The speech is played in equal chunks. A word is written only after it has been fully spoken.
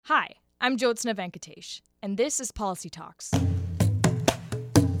Hi, I'm Jyotsna Venkatesh, and this is Policy Talks.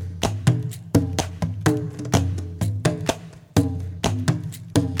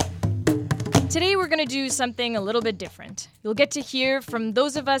 Today we're going to do something a little bit different. You'll get to hear from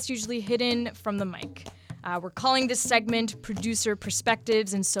those of us usually hidden from the mic. We're calling this segment Producer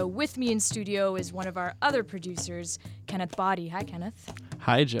Perspectives, and so with me in studio is one of our other producers, Kenneth Boddy. Hi, Kenneth.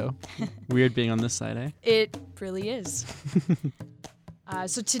 Hi, Joe. Weird being on this side, eh? It really is.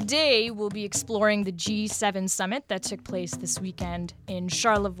 So today we'll be exploring the G7 summit that took place this weekend in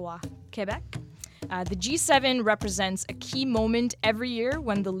Charlevoix, Quebec. The G7 represents a key moment every year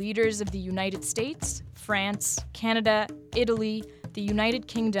when the leaders of the United States, France, Canada, Italy, the United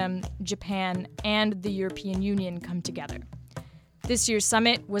Kingdom, Japan, and the European Union come together. This year's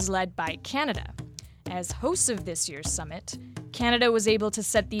summit was led by Canada. As hosts of this year's summit, Canada was able to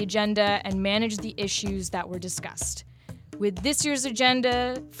set the agenda and manage the issues that were discussed, with this year's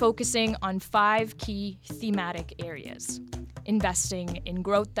agenda focusing on 5 key thematic areas: investing in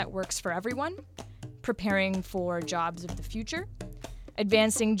growth that works for everyone, preparing for jobs of the future,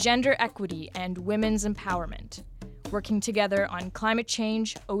 advancing gender equity and women's empowerment, working together on climate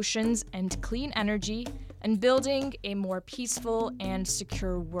change, oceans, and clean energy, and building a more peaceful and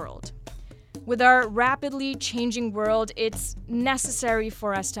secure world. With our rapidly changing world, it's necessary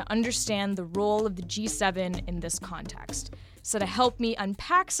for us to understand the role of the G7 in this context. So to help me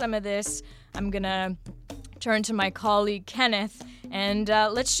unpack some of this, I'm going to turn to my colleague Kenneth, and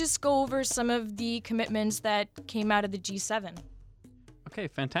let's just go over some of the commitments that came out of the G7. Okay,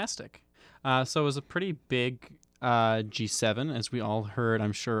 fantastic. So it was a pretty big G7, as we all heard,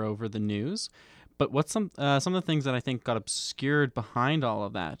 I'm sure, over the news. But what's some of the things that I think got obscured behind all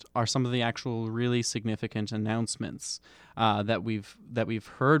of that are some of the actual really significant announcements that we've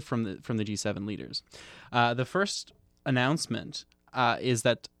heard from the G7 leaders. The first announcement is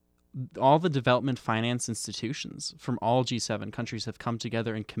that all the development finance institutions from all G7 countries have come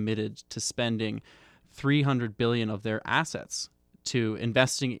together and committed to spending $300 billion of their assets to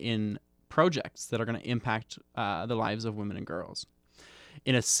investing in projects that are going to impact the lives of women and girls.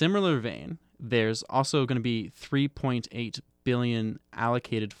 In a similar vein, there's also going to be $3.8 billion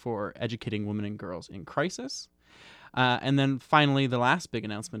allocated for educating women and girls in crisis. And then finally, the last big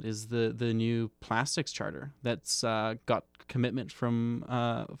announcement is the new plastics charter that's got commitment from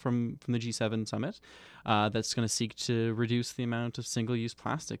the G7 summit that's going to seek to reduce the amount of single-use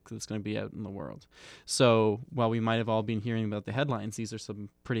plastic that's going to be out in the world. So while we might have all been hearing about the headlines, these are some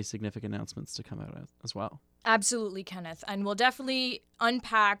pretty significant announcements to come out as well. Absolutely, Kenneth. And we'll definitely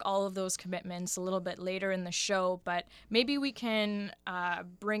unpack all of those commitments a little bit later in the show, but maybe we can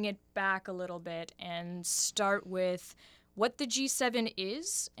bring it back a little bit and start with what the G7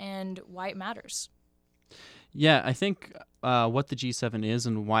 is and why it matters. Yeah, I think what the G7 is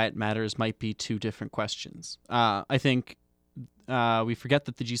and why it matters might be two different questions. I think we forget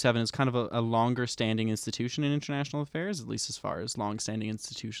that the G7 is kind of a longer-standing institution in international affairs, at least as far as long-standing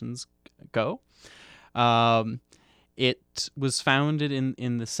institutions go. It was founded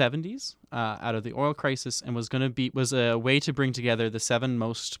in the 70s out of the oil crisis and was a way to bring together the 7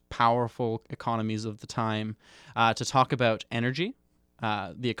 most powerful economies of the time to talk about energy,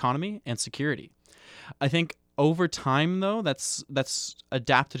 the economy, and security. I think over time, though, that's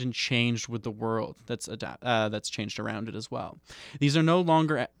adapted and changed with the world. That's changed around it as well. These are no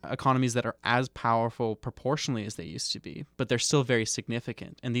longer economies that are as powerful proportionally as they used to be, but they're still very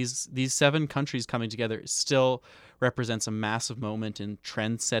significant. And these 7 countries coming together still represents a massive moment in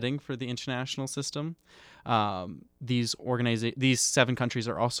trend setting for the international system. These 7 countries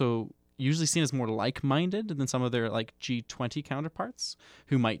are also usually seen as more like-minded than some of their G20 counterparts,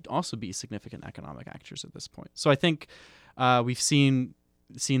 who might also be significant economic actors at this point. So I think we've seen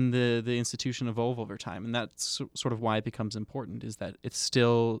the institution evolve over time, and that's sort of why it becomes important, is that it's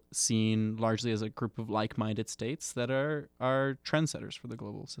still seen largely as a group of like-minded states that are trendsetters for the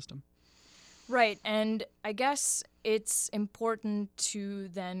global system. Right, and I guess it's important to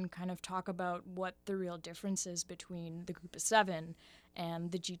then kind of talk about what the real difference is between the Group of 7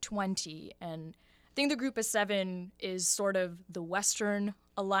 and the G20. And I think the Group of 7 is sort of the Western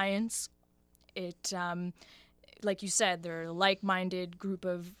alliance. It, like you said, they're a like-minded group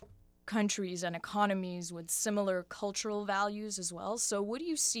of countries and economies with similar cultural values as well. So what do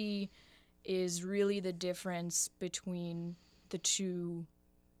you see is really the difference between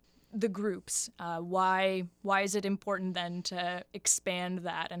the groups? Why is it important then to expand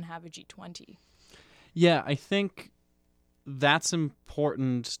that and have a G20? Yeah, I think that's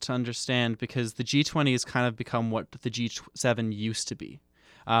important to understand because the G20 has kind of become what the G7 used to be.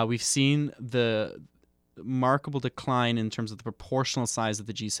 We've seen the remarkable decline in terms of the proportional size of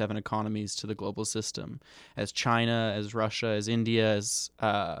the G7 economies to the global system. As China, as Russia, as India, as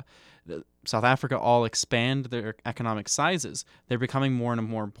South Africa all expand their economic sizes, they're becoming more and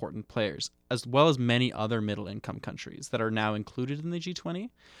more important players, as well as many other middle-income countries that are now included in the G20.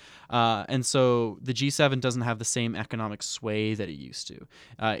 And so the G7 doesn't have the same economic sway that it used to.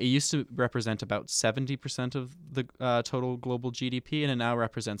 It used to represent about 70% of the total global GDP, and it now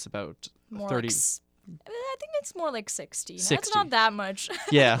represents about More 30. I think it's more like 60. 60. That's not that much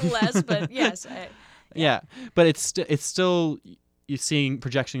Yeah. less, but yes. Yeah, but it's still you're seeing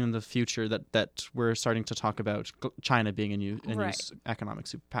projection in the future that we're starting to talk about China being a new economic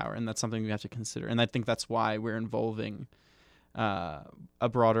superpower, and that's something we have to consider. And I think that's why we're involving a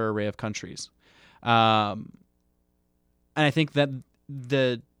broader array of countries. And I think that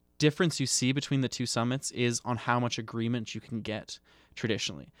the difference you see between the two summits is on how much agreement you can get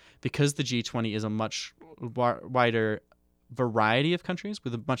traditionally, because the G20 is a much wider variety of countries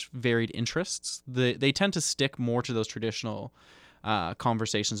with a much varied interests. They tend to stick more to those traditional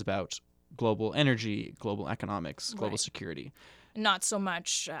conversations about global energy, global economics, global security. Not so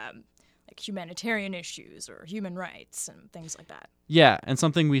much like humanitarian issues or human rights and things like that. Yeah, and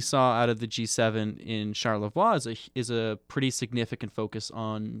something we saw out of the G7 in Charlevoix is a pretty significant focus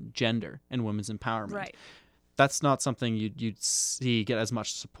on gender and women's empowerment. Right. That's not something you'd see get as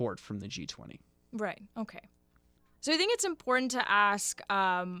much support from the G20. Right. Okay. So I think it's important to ask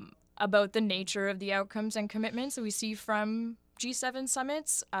about the nature of the outcomes and commitments that we see from G7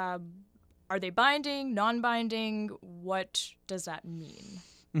 summits. Are they binding, non-binding? What does that mean?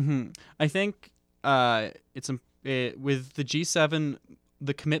 Mm-hmm. I think with the G7,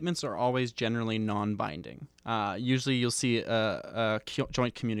 the commitments are always generally non-binding. Usually you'll see a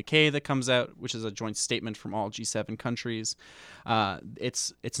joint communique that comes out, which is a joint statement from all G7 countries.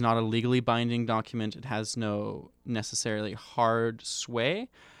 It's not a legally binding document. It has no necessarily hard sway.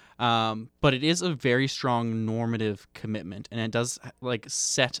 But it is a very strong normative commitment, and it does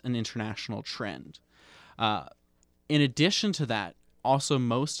set an international trend. In addition to that, also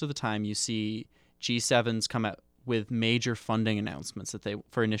most of the time you see G7s come out with major funding announcements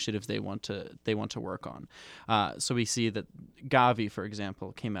for initiatives they want to work on. So we see that Gavi, for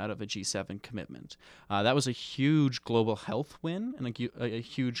example, came out of a G7 commitment. That was a huge global health win and a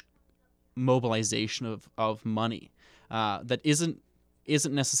huge mobilization of money that isn't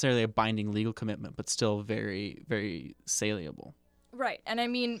necessarily a binding legal commitment, but still very, very saleable. Right. And I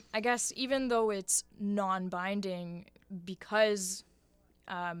mean, I guess even though it's non-binding, because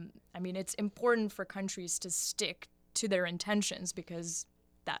it's important for countries to stick to their intentions, because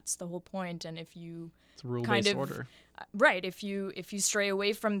that's the whole point. And if you it's a rule-based order, right? If you stray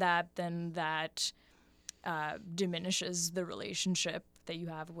away from that, then that diminishes the relationship that you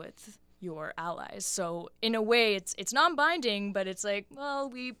have with your allies. So in a way, it's non-binding, but it's like, well,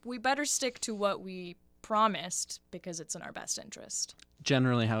 we better stick to what we promised because it's in our best interest.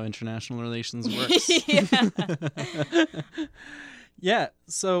 Generally, how international relations works. Yeah.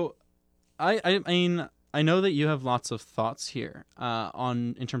 So, I mean, I know that you have lots of thoughts here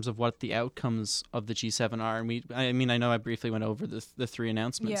in terms of what the outcomes of the G7 are, and I know I briefly went over the three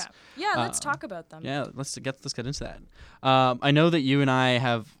announcements. Yeah. Let's talk about them. Yeah, let's get into that. I know that you and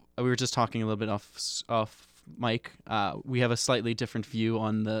I we were just talking a little bit off mic. We have a slightly different view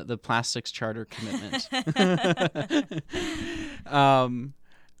on the Plastics Charter commitment.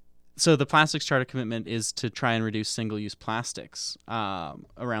 So the Plastics Charter commitment is to try and reduce single-use plastics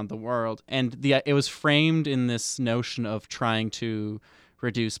around the world, and it was framed in this notion of trying to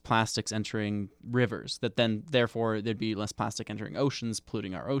reduce plastics entering rivers. That then, therefore, there'd be less plastic entering oceans,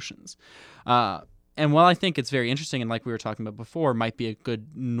 polluting our oceans. And while I think it's very interesting, and like we were talking about before, might be a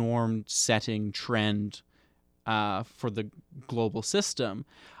good norm-setting trend for the global system,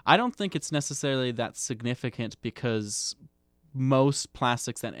 I don't think it's necessarily that significant, because most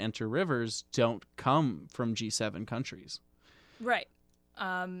plastics that enter rivers don't come from G7 countries. Right.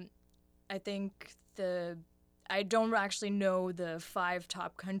 I think I don't actually know the 5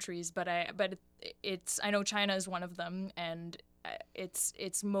 top countries, but I know China is one of them, and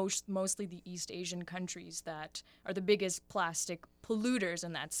it's mostly the East Asian countries that are the biggest plastic polluters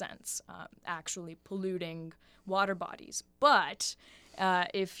in that sense, actually polluting water bodies. But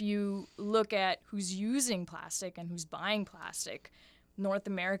if you look at who's using plastic and who's buying plastic, North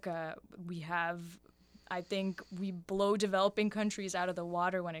America, I think we blow developing countries out of the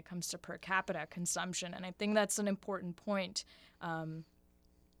water when it comes to per capita consumption. And I think that's an important point,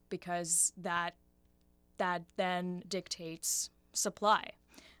 because that then dictates supply.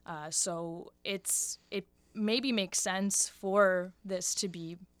 So it maybe makes sense for this to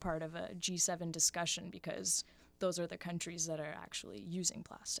be part of a G7 discussion because those are the countries that are actually using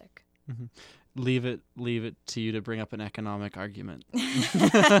plastic. Mm-hmm. Leave it to you to bring up an economic argument.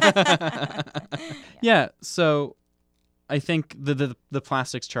 Yeah. So I think the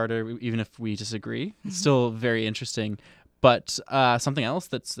plastics charter, even if we disagree, it's still very interesting. But something else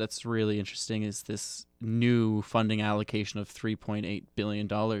that's really interesting is this new funding allocation of $3.8 billion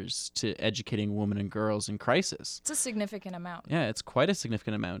to educating women and girls in crisis. It's a significant amount. Yeah, it's quite a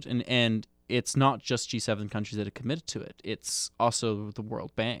significant amount. And it's not just G7 countries that have committed to it. It's also the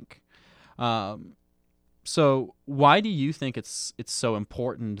World Bank. So why do you think it's so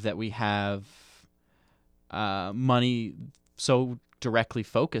important that we have money so directly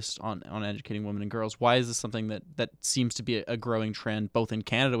focused on educating women and girls? Why is this something that seems to be a growing trend, both in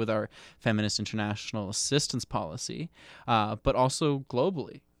Canada with our Feminist International Assistance Policy, but also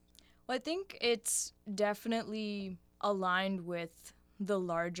globally? Well, I think it's definitely aligned with the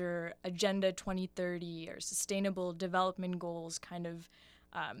larger Agenda 2030 or Sustainable Development Goals, kind of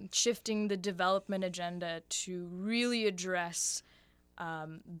shifting the development agenda to really address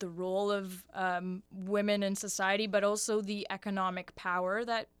the role of women in society, but also the economic power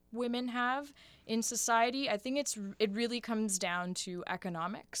that women have in society. I think it really comes down to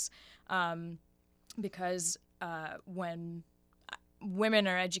economics, because when women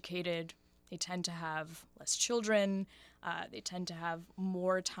are educated, they tend to have less children. They tend to have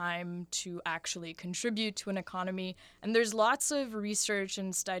more time to actually contribute to an economy. And there's lots of research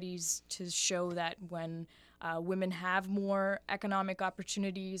and studies to show that when women have more economic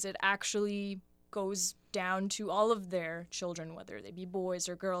opportunities, it actually goes down to all of their children, whether they be boys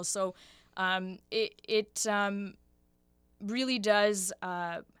or girls. So it really does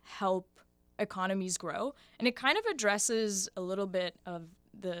help economies grow. And it kind of addresses a little bit of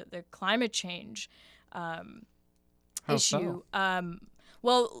the climate change issue. So?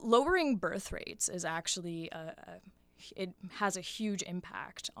 Well, lowering birth rates is actually it has a huge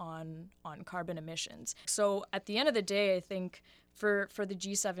impact on carbon emissions. So at the end of the day, I think for the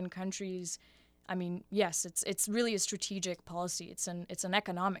G7 countries, I mean, yes, it's really a strategic policy. It's an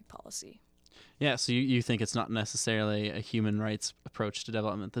economic policy. Yeah, so you think it's not necessarily a human rights approach to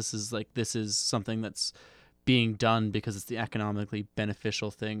development. This is something that's being done because it's the economically beneficial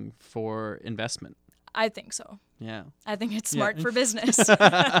thing for investment. I think so. Yeah. I think it's smart for business.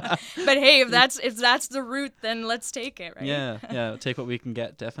 But hey, if that's the route, then let's take it, right? Yeah. Take what we can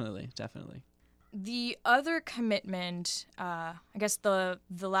get. Definitely. The other commitment, I guess the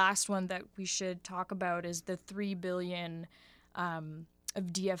last one that we should talk about is the $3 billion of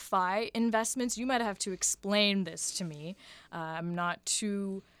DFI investments. You might have to explain this to me. I'm not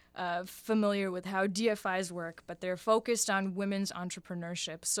too familiar with how DFIs work, but they're focused on women's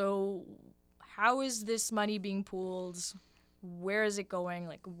entrepreneurship. So how is this money being pooled? Where is it going?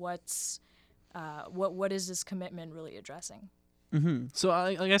 Like, what is this commitment really addressing? Mm-hmm. So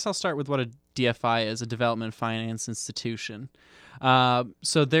I guess I'll start with what a DFI is, a development finance institution.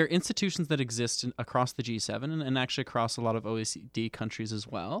 So they're institutions that exist across the G7 and actually across a lot of OECD countries as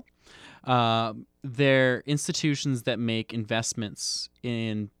well. They're institutions that make investments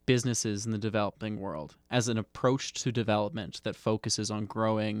in businesses in the developing world as an approach to development that focuses on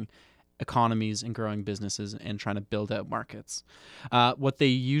growing economies and growing businesses and trying to build out markets. What they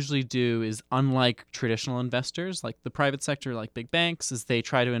usually do is, unlike traditional investors, like the private sector, like big banks, is they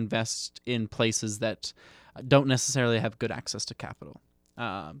try to invest in places that don't necessarily have good access to capital.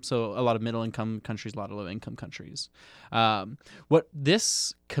 So a lot of middle-income countries, a lot of low-income countries. What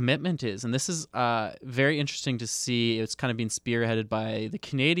this commitment is, and this is very interesting to see, it's kind of being spearheaded by the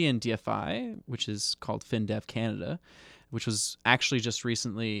Canadian DFI, which is called FinDev Canada, which was actually just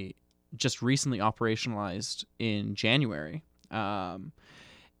recently operationalized in January. They're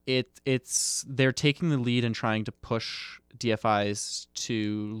taking the lead and trying to push DFIs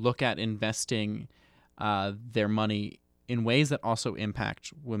to look at investing their money in ways that also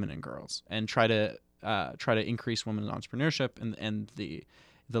impact women and girls, and try to increase women's entrepreneurship and the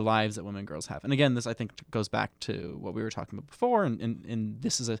lives that women and girls have. And again, this I think goes back to what we were talking about before, and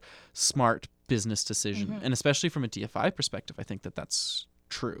this is a smart business decision, Mm-hmm. and especially from a DFI perspective, I think that's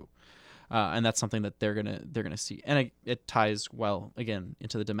true. And that's something that they're gonna see, and it ties well again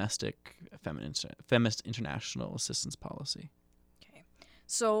into the domestic feminist international assistance policy. Okay,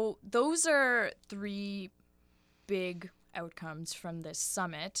 so those are three big outcomes from this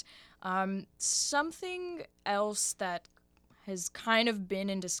summit. Something else that has kind of been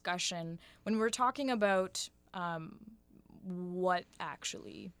in discussion when we're talking about what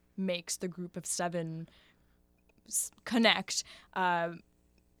actually makes the group of seven connect.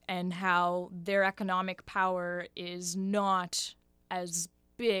 and how their economic power is not as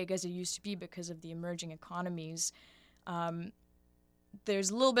big as it used to be because of the emerging economies. There's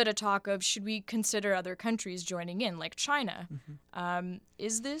a little bit of talk of, should we consider other countries joining in, like China?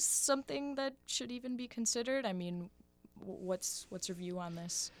 Is this something that should even be considered? I mean, what's your view on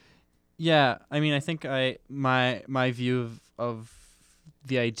this? Yeah, I mean, I think my view of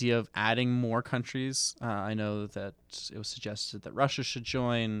the idea of adding more countries, I know that it was suggested that Russia should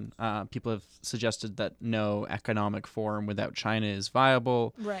join. People have suggested that no economic forum without China is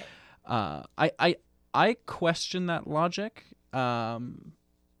viable. Right. I question that logic,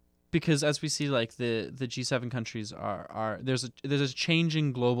 because as we see, like the G7 countries are there's a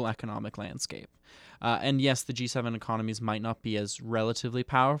changing global economic landscape. And yes, the G7 economies might not be as relatively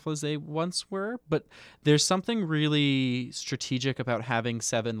powerful as they once were, but there's something really strategic about having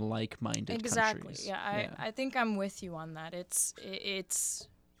 7 like-minded countries. Yeah, I think I'm with you on that. It's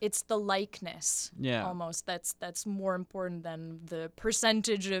the likeness, almost, that's more important than the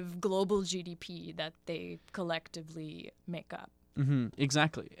percentage of global GDP that they collectively make up. Mm-hmm.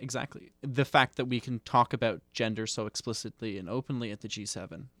 Exactly. The fact that we can talk about gender so explicitly and openly at the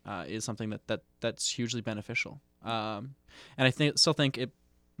G7 is something that's hugely beneficial. And I still think it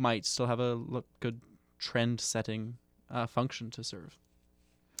might still have a good trend-setting function to serve.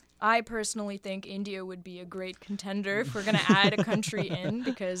 I personally think India would be a great contender if we're going to add a country in,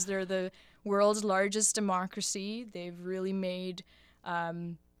 because they're the world's largest democracy. They've really made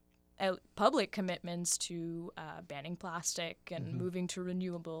public commitments to banning plastic and moving to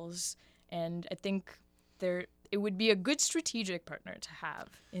renewables, and I think it would be a good strategic partner to have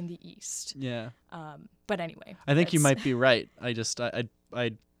in the East. Yeah. But anyway, I think you might be right. I'd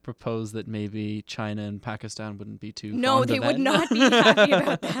propose that maybe China and Pakistan wouldn't be too. No, they would not be happy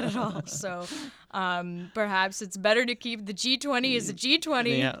about that at all. So perhaps it's better to keep the G20 as a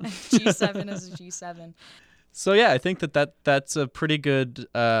G20, and G7 as a G7. So yeah, I think that's a pretty good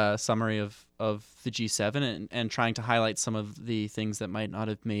summary of the G7 and trying to highlight some of the things that might not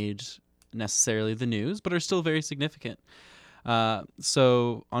have made necessarily the news, but are still very significant.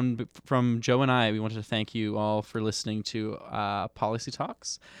 So from Joe and I, we wanted to thank you all for listening to Policy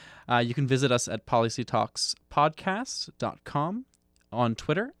Talks. You can visit us at policytalkspodcast.com, on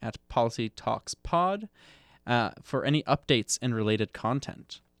Twitter at policytalkspod, for any updates and related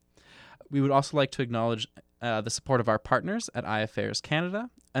content. We would also like to acknowledge the support of our partners at iAffairs Canada,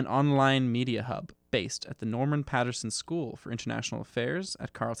 an online media hub based at the Norman Paterson School for International Affairs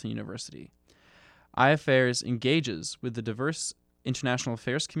at Carleton University. iAffairs engages with the diverse international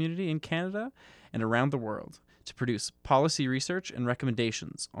affairs community in Canada and around the world to produce policy research and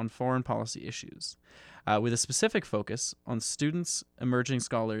recommendations on foreign policy issues, with a specific focus on students, emerging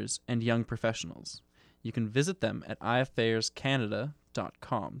scholars, and young professionals. You can visit them at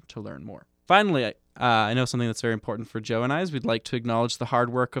iAffairsCanada.com to learn more. Finally, I know something that's very important for Joe and I is we'd like to acknowledge the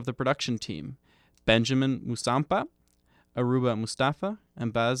hard work of the production team: Benjamin Musampa, Aruba Mustafa,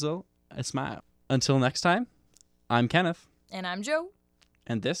 and Basil Ismail. Until next time, I'm Kenneth. And I'm Joe.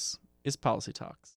 And this is Policy Talks.